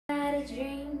a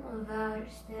dream of outer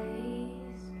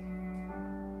space,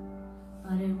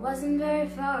 but it wasn't very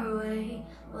far away,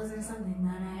 wasn't something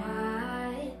that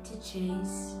I had to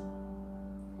chase.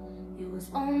 It was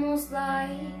almost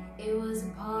like it was a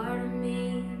part of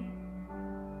me.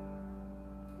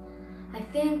 I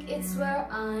think it's where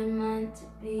I'm meant to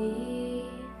be.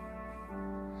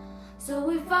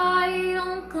 So if I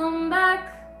don't come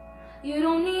back, you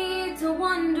don't need to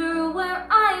wonder where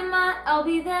I'm at, I'll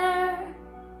be there.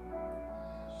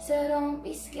 So don't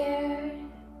be scared.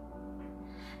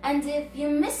 And if you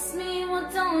miss me, well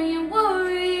don't you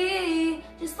worry.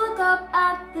 Just look up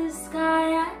at the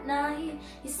sky at night.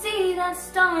 You see that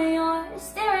star you're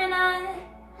staring at?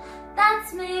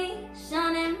 That's me,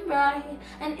 shining bright.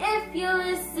 And if you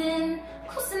listen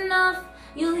close enough,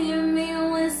 you'll hear me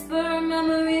whisper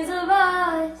memories of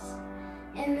us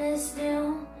in this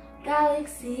new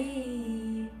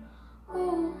galaxy.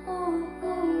 Ooh, ooh,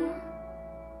 ooh.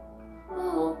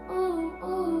 Ooh, ooh,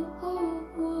 ooh, ooh,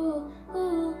 ooh,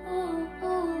 ooh, ooh,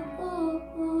 ooh,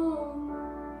 ooh.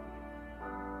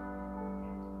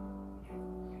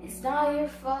 It's not your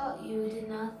fault, you did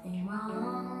nothing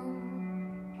wrong.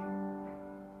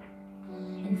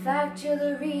 In fact, you're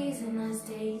the reason I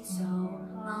stayed so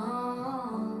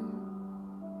long.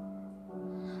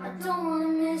 I don't wanna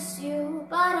miss you,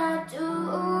 but I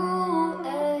do,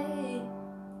 eh.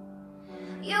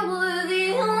 You were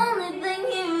the only thing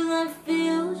here that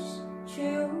feels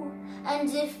true. And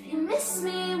if you miss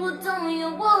me, well don't you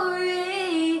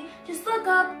worry. Just look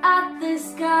up at the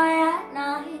sky at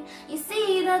night. You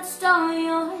see that star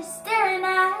you're staring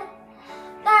at?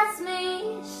 That's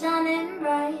me, shining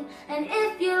bright. And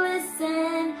if you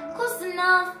listen close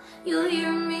enough, you'll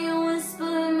hear me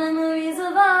whisper memories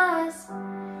of us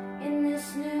in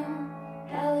this new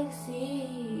galaxy.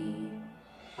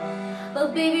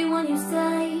 But baby, when you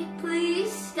say,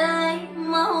 please stay,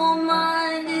 my whole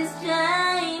mind is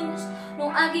changed. No,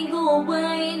 I can't go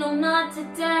away, no, not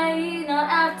today, not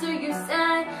after you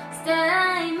say,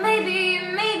 stay. Maybe,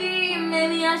 maybe,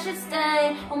 maybe I should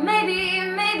stay. Or maybe,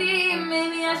 maybe,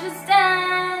 maybe I should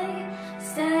stay.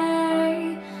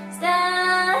 Stay, stay.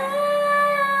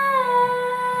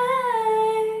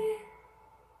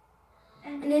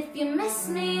 And if you miss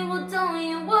me, well don't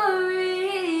you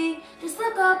worry. Just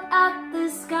look up at the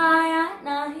sky at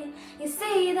night. You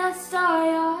see that star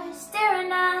you're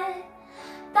staring at?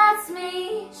 That's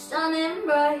me, shining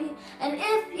bright. And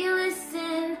if you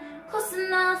listen close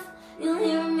enough, you'll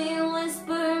hear me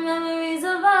whisper memories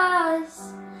of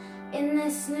us in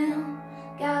this new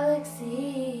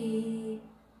galaxy.